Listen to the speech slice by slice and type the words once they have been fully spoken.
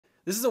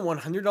This is a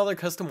 $100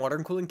 custom water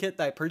cooling kit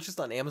that I purchased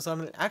on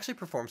Amazon and it actually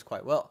performs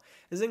quite well,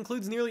 as it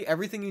includes nearly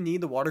everything you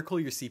need to water cool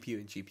your CPU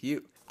and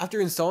GPU.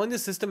 After installing the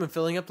system and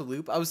filling up the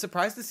loop, I was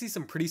surprised to see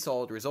some pretty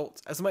solid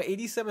results, as my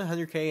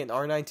 8700K and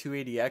R9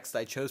 280X that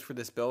I chose for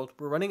this build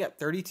were running at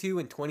 32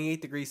 and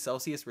 28 degrees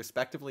Celsius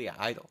respectively at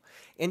idle,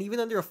 and even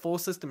under a full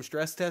system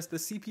stress test, the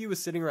CPU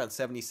was sitting around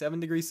 77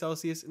 degrees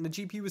Celsius and the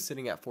GPU was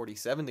sitting at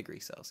 47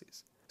 degrees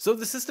Celsius. So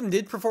the system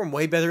did perform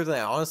way better than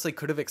I honestly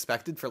could have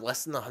expected for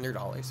less than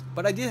 $100,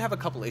 but I did have a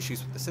couple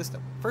issues with the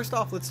system. First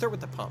off, let's start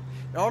with the pump.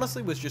 It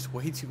honestly was just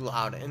way too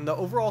loud, and the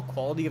overall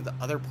quality of the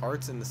other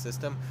parts in the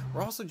system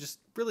were also just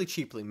really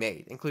cheaply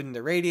made, including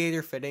the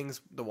radiator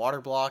fittings, the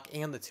water block,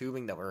 and the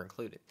tubing that were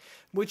included,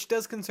 which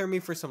does concern me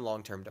for some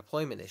long-term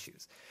deployment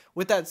issues.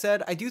 With that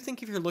said, I do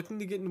think if you're looking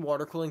to get into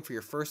water cooling for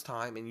your first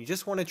time and you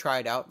just want to try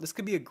it out, this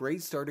could be a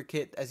great starter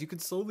kit as you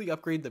could slowly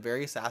upgrade the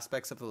various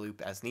aspects of the loop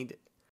as needed.